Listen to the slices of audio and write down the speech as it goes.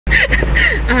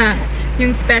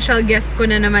Yung special guest ko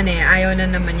na naman eh. Ayaw na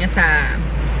naman niya sa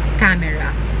camera.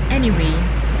 Anyway,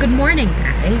 good morning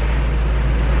guys.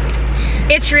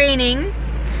 It's raining.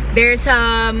 There's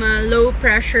some low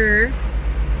pressure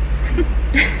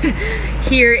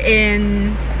here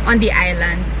on the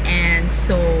island, and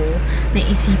so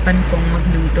naisipan kong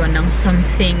magluto ng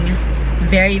something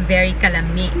very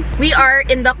kalami. We are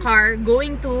in the car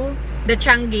going to the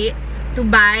Changi to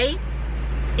buy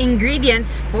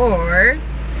ingredients for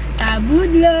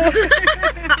Tabudlo.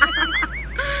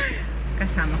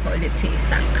 Kasama ko ulit si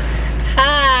Isak.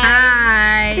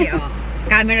 Hi! Oh,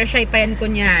 camera shy pa yan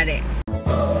kunyari.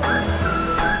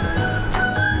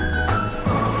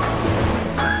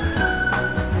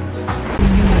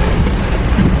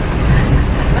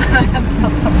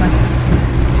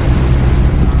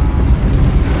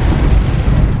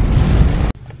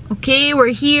 Okay, we're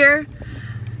here.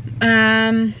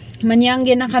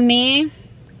 Manyangge na kami.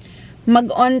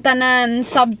 Mag-on tanan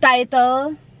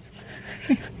subtitle.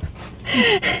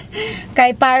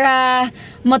 Kay para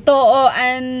matuo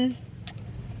ang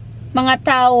mga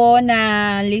tao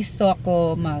na listo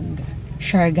ako mag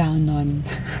Siargaonon.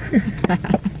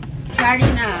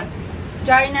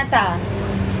 Jari na ta.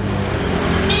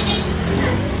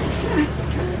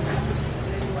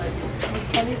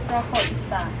 Kalit ako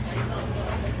isa.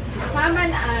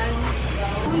 Pamanaan,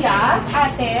 kuya,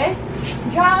 ate,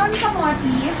 jaon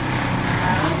kamoti.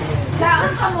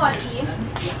 Jaon kamoti.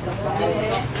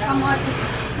 Kamoti.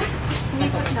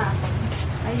 Umikot na.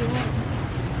 Ayun.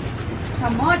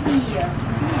 Kamoti.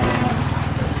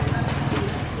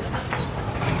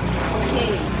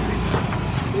 Okay.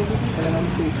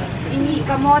 Ini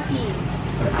kamoti.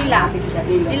 Pila.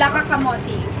 Pila ka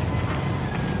kamoti.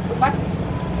 Upat.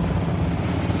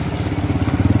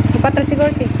 Upat ra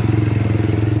siguro kay.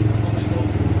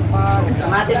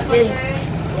 Kamatis kay.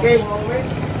 Okay.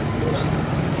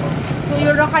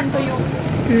 Tuyo rakan tuyo.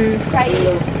 Kay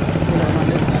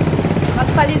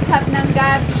magpalit sab ng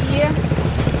gabi.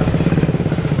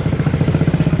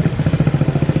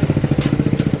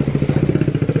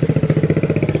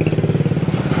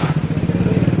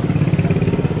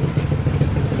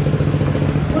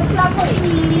 Gusto ko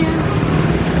ini.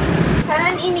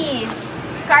 Kanan ini.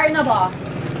 Carnaba.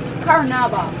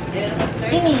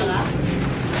 Ini.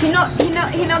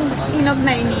 Hinog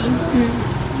na ini.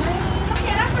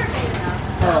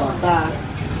 Oh, ta.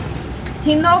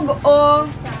 Hinog o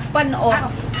panos?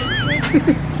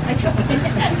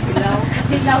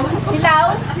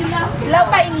 Hilaw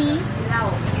pa ini?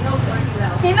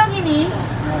 Hinog ini?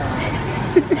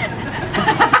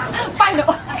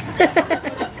 Panos.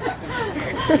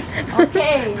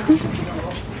 Okay.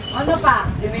 Ano pa?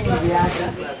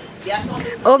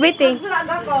 Obiti. Vlog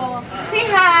ako. Say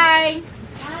hi!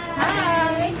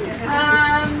 Hi!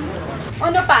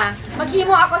 Ano pa?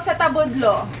 Maghimo ako sa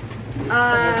tabudlo.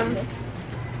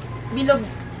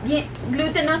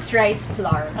 Glutinous rice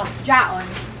flour. Jaon.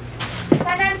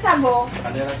 Sanan sago?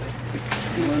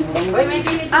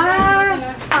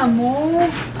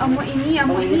 Amo ini.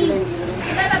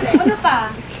 Ano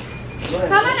pa?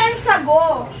 Kamanan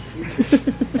sago.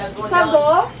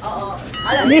 Sago? Oo.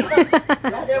 Alam mo ito.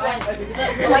 The other one.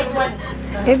 The white one.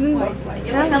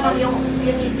 Yung isang yung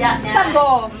niya.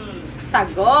 Sago.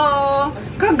 Sago.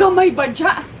 Kagamay ba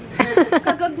dya?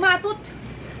 Kagagmatut.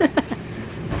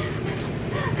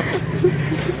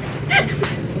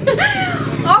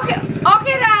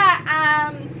 Okay ra.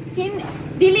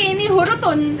 Dili ini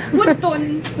hudton.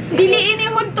 Dili ini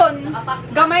hudton.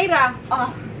 Gamay ra.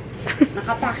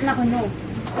 Nakapak na ko no.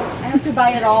 I have to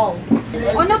buy it all.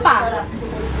 Ano pa?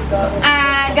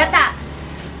 Gata.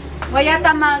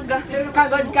 Wayata mag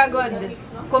kagod.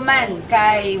 Kuman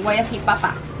kay waya si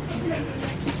papa.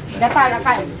 Gata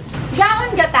rakan.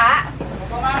 Jaon gata.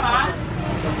 Kumama.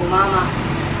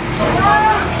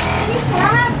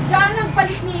 Isab. Jaon ang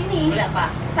palit ni ini. Wala pa.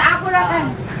 Sa ako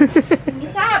rakan.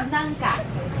 Isab nang ka.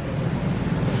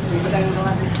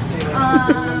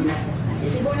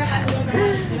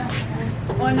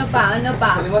 Ano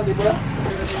pa?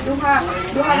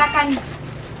 Duha rakan.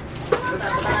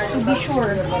 To be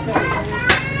sure.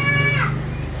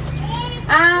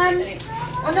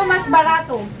 Ano mas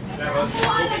barato?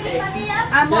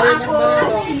 Amo ako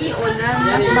pilion na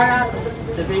mas barato.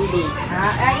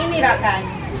 Ini rakan.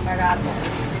 Barato.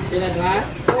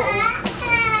 Oo.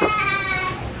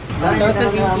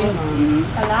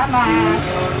 1,018. Salamat.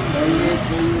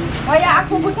 Kaya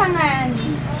ako butangan.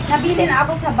 Nabili na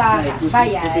ako sa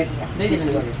bayan.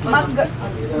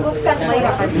 Mag-gupkat may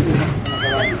rakan.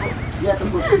 Ya, ito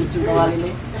po yung kawali na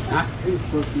Ha?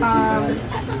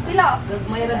 Pila?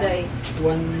 Mayroon day.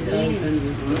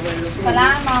 1,000.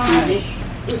 Salamat.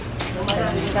 Let's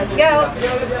go!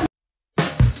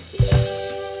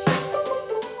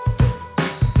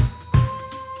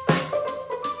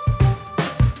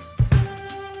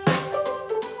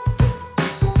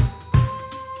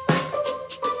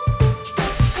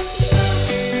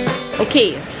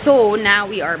 Okay, so now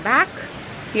we are back.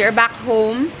 We are back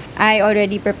home. I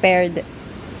already prepared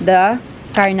the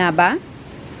carnaba,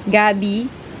 gabi,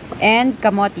 and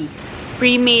kamote.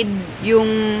 Pre-made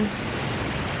yung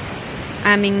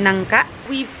aming nangka.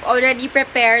 We've already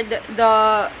prepared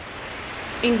the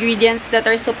ingredients that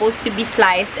are supposed to be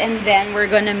sliced, and then we're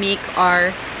gonna make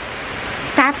our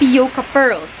tapioca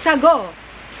pearls. Sago!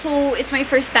 So, it's my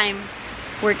first time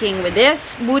working with this.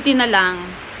 Buti na lang,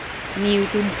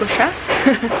 ni-YouTube ko siya.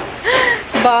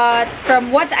 But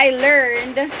from what I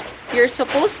learned, you're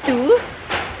supposed to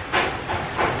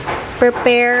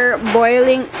prepare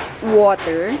boiling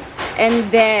water, and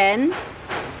then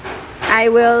I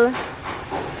will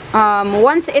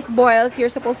once it boils,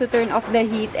 you're supposed to turn off the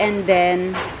heat and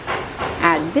then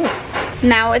add this.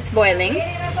 Now it's boiling.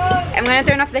 I'm gonna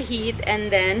turn off the heat and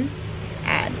then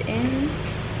add in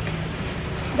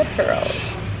the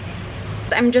pearls.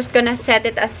 I'm just gonna set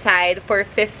it aside for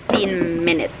 15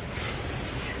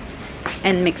 minutes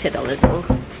and mix it a little.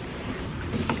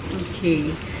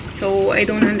 Okay, so I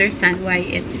don't understand why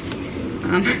it's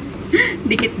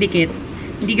dikit-dikit.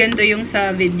 Hindi ganito yung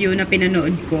sa video na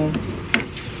pinanood ko.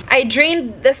 I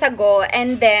drained the sago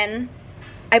and then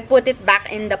I put it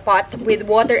back in the pot with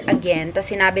water again.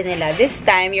 Tapos sinabi nila, this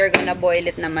time you're gonna boil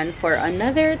it naman for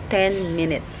another 10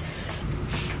 minutes.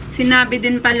 Sinabi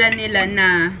din pala nila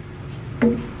na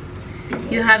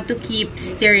you have to keep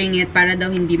stirring it para daw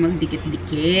hindi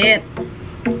magdikit-dikit.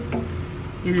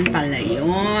 Yun pala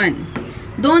yun.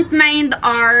 Don't mind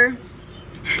our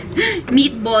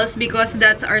meatballs because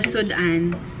that's our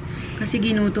sudan. Kasi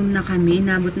ginutom na kami.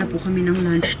 Nabot na po kami ng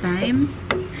lunchtime.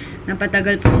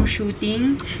 Napatagal po yung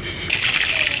shooting.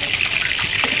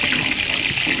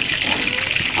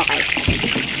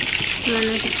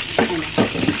 Okay.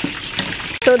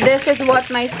 So this is what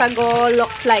my sago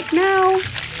looks like now.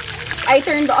 I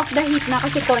turned off the heat na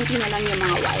kasi konti na lang yung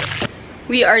mga wire.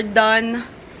 We are done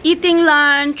eating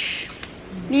lunch.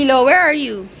 Lilo, where are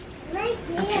you?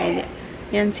 Okay.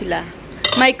 Yan sila.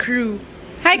 My crew.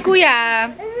 Hi, Kuya!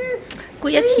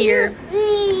 Kuya's here.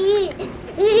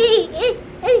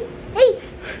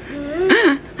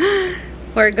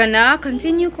 We're gonna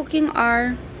continue cooking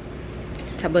our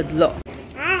tabudlo.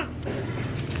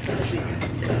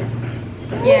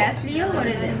 Yes, Leo? What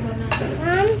is it?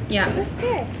 Yeah. What's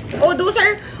this? Oh, those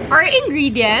are our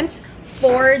ingredients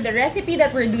for the recipe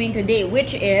that we're doing today,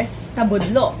 which is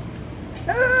tabudlo.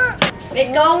 Let's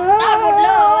go!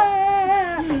 Tabudlo!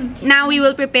 Now we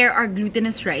will prepare our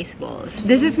glutinous rice balls.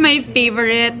 This is my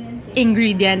favorite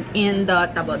ingredient in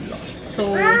the tabudlo.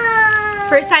 So,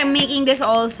 first time making this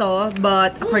also,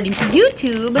 but according to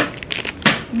YouTube,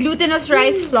 glutinous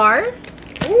rice flour.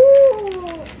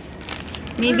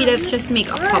 Maybe let's just make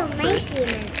a cup first.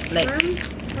 Like,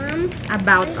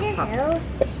 about a cup.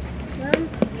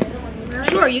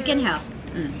 Sure, you can help.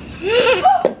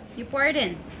 You pour it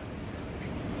in.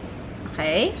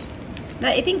 Okay.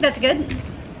 I think that's good.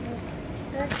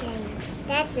 Okay,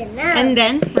 that's enough. And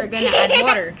then, we're gonna add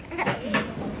water.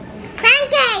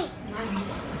 Pancake!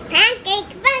 Pancake,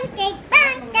 pancake,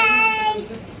 pancake!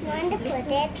 You want to put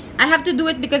it? I have to do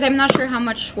it because I'm not sure how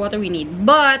much water we need.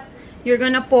 But, you're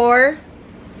gonna pour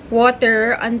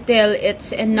water until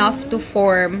it's enough to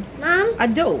form Mom? a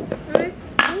dough.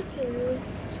 Me too.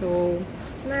 So,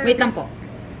 Mom. wait lang po.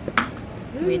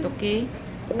 Wait, okay?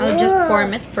 I'll just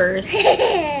form it first.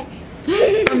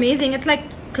 Amazing. It's like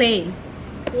clay.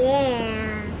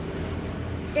 Yeah.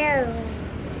 So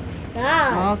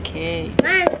soft. Okay.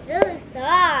 Mom, so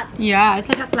soft. Yeah, it's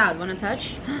like a cloud. Wanna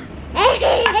touch?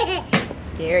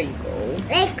 There you go.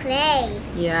 Like clay.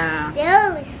 Yeah.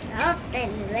 So soft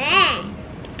and wet.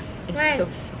 It's so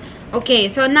soft. Okay,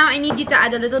 so now I need you to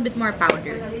add a little bit more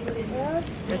powder.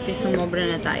 Kasi sumobra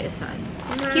na tayo sa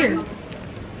ano. Here.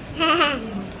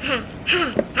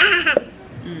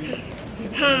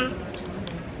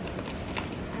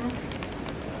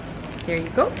 There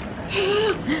you go.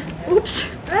 Oops.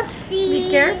 Oopsie. Be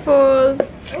careful.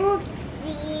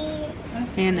 Oopsie.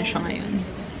 Ayan na siya ngayon.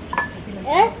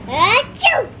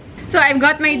 Achoo! So I've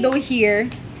got my dough here.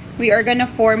 We are gonna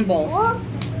form balls.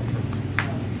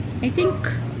 I think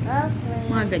Okay.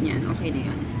 mga ganyan. Okay na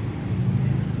yan.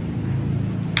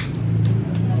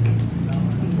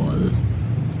 Ball.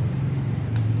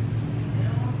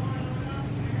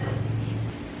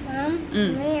 Mom,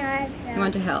 me also. You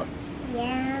want to help?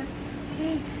 Yeah.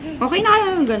 Okay na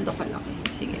kaya yung ganito kalaki.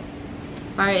 Sige.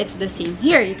 Para it's the same.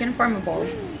 Here, you can form a ball.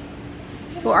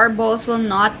 So our balls will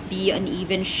not be an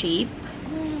even shape.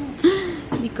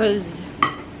 Because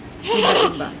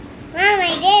iba-iba. Mom,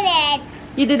 I did it.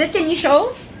 You did it? Can you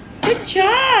show? Good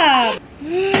job!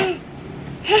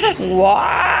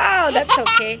 Wow! That's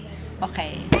okay.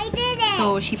 Okay. I did it.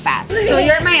 So she passed. So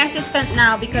you're my assistant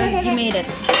now because you made it.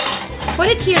 Put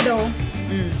it here though.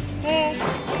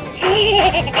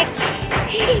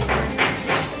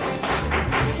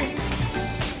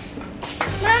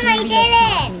 Mom, I Maybe did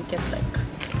let's not it. make it like.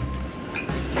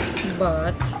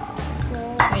 But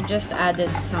I just added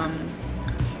some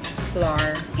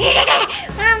flour.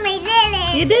 Mom, I did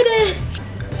it. You did it!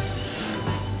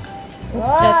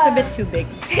 Oops, that's a bit too big.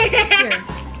 Here.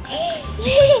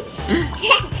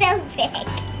 That's so big.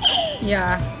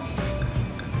 Yeah.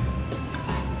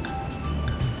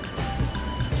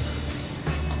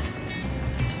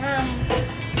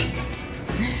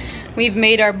 We've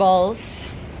made our balls.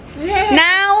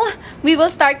 Now, we will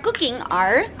start cooking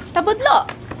our tabudlo.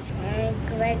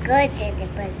 We're good to the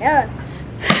balloon.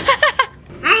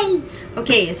 Ay.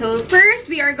 Okay, so first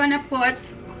we are gonna put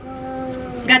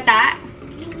gata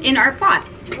in our pot.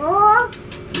 Oh,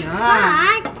 Yeah.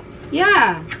 what?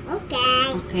 Yeah.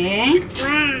 Okay. Okay.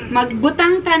 Wow.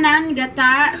 Magbutang tanan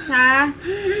gata sa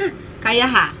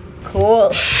kayaha.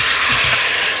 Cool.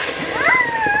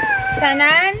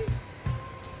 Sanan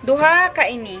duha ka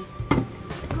ini.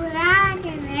 Wala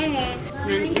the minute.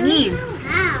 Nani? Mama don't know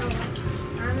how.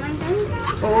 Mama don't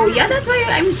know Oh, yeah, that's why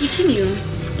I'm teaching you.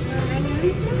 Mama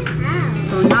don't know how.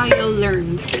 So now you'll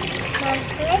learn.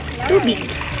 Tubig.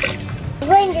 I'm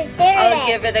going to stir I'll it.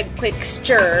 give it a quick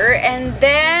stir and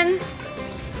then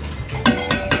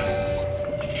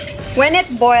when it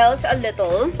boils a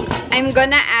little, I'm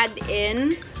gonna add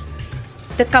in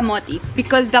the kamote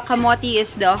because the kamote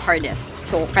is the hardest.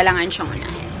 So, kailangan siyang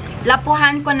unahin.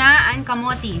 Lapuhan ko na ang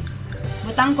kamote.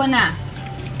 Butang ko na.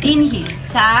 Dinhi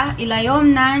sa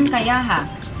ilayom ng kayaha.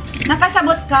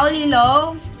 Nakasabot ka,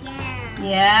 Lilo? Yeah.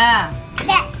 Yeah.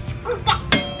 Yes.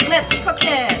 Okay. Let's cook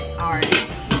it. Alright.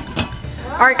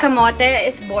 Our kamote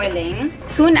is boiling.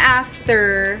 Soon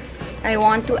after, I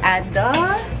want to add the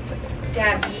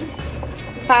gabi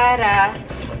para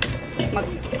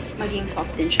maging soft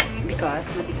din siya because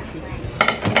matigas na.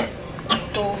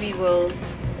 So we will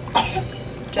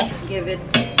just give it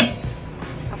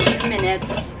a few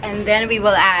minutes and then we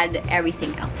will add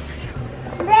everything else.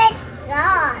 Let's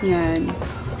sauce. Yan.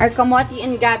 Our kamote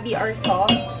and gabi are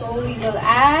soft, so we will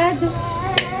add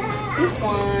this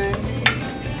one.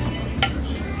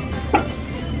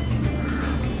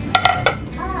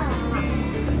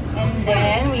 And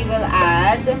then we will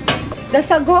add the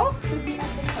sago.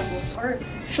 Or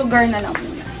sugar na lang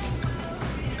muna.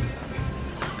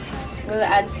 We'll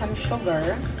add some sugar.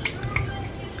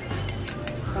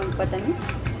 Some patamis.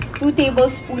 2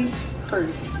 tablespoons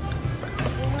first.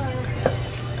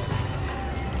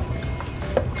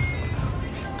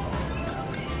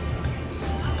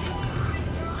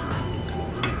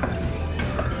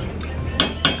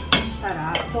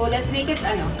 Sarap. So let's make it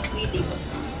 3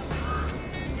 tablespoons.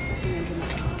 Kasi medyo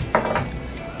masarap.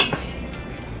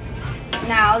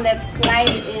 Now, let's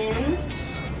slide in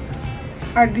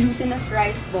our glutinous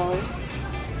rice balls.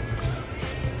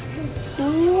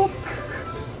 Oop.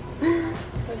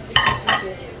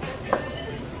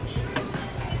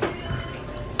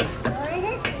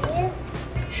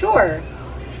 Sure.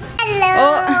 Hello.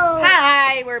 Oh,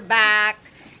 hi! We're back.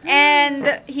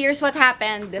 And here's what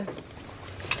happened.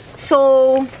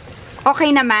 So,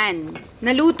 okay naman.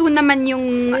 Naluto naman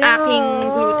yung aking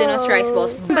glutinous rice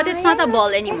balls. But it's not a ball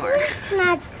anymore. It's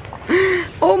not.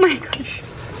 Oh my gosh.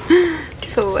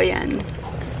 So, ayan.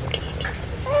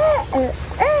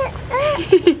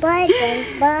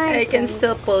 I can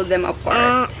still pull them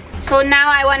apart. So, now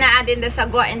I wanna add in the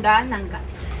sago and the nangka.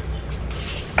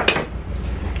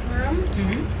 Mom,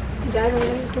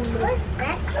 what's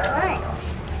that noise?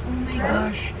 Oh my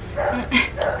gosh.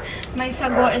 My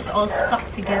sago is all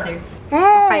stuck together.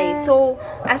 Okay, so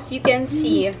as you can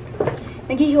see,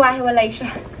 naghihiwa-hiwalay siya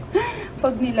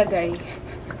pag nilagay.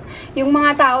 Yung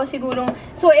mga tao siguro,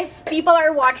 so if people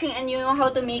are watching and you know how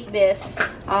to make this,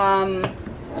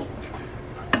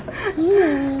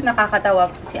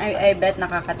 nakakatawa. I bet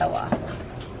nakakatawa.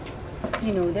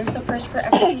 You know, there's a first for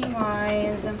everything,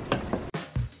 guys.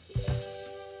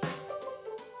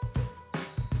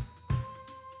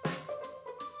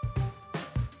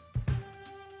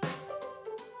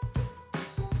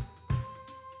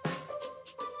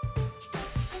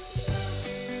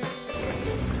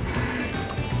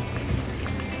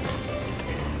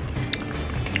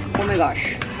 Oh my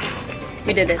gosh.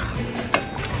 We did it.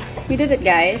 We did it,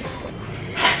 guys.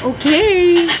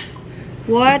 Okay.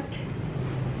 What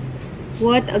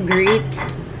a great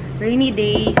rainy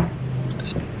day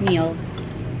meal.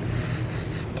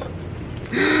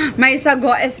 My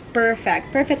sago is perfect.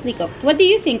 Perfectly cooked. What do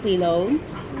you think, Lilo?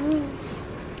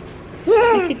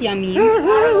 Is it yummy?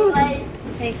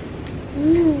 Hey.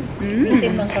 You.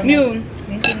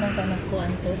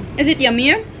 Is it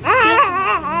yummy?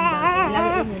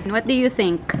 What do you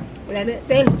think?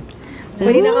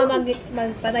 Pwede na ka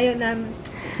magpatayo na.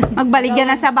 Magbaligyan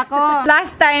na sa bako.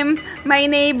 Last time, my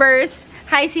neighbors,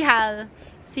 hi si Hal,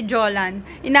 si Jolan,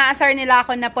 inaasar nila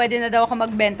ako na pwede na daw ako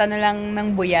magbenta na lang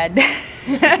ng buyad.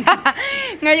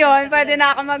 Ngayon, pwede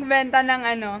na ako magbenta ng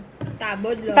ano?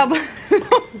 Tabudlo.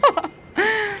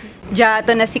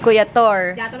 Jato na si Kuya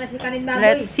Tor. Jato na si Kanin Bagoy.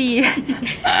 Let's see.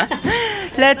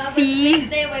 Let's see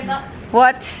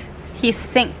what he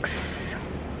thinks.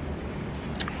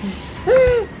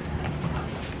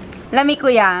 Lami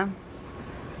Kuya,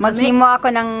 maghimo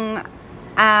ako ng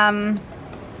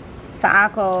sa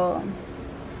ako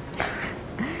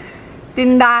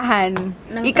tindahan.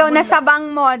 Ikaw na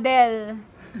sabang model.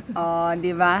 Oh,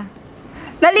 di ba?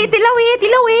 Dali,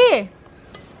 tilawi.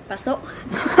 Pasok.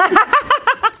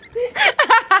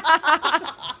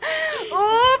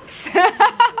 Oops!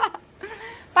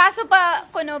 Paso pa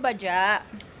kuno ba dya?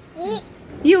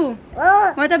 You.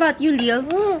 What about you, Lil?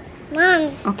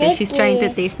 Mom's Okay, she's trying to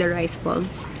taste the rice ball.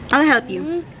 I'll help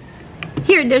you.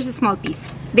 Here, there's a small piece.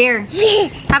 There.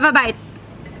 Have a bite.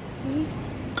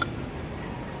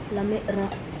 Lami ra.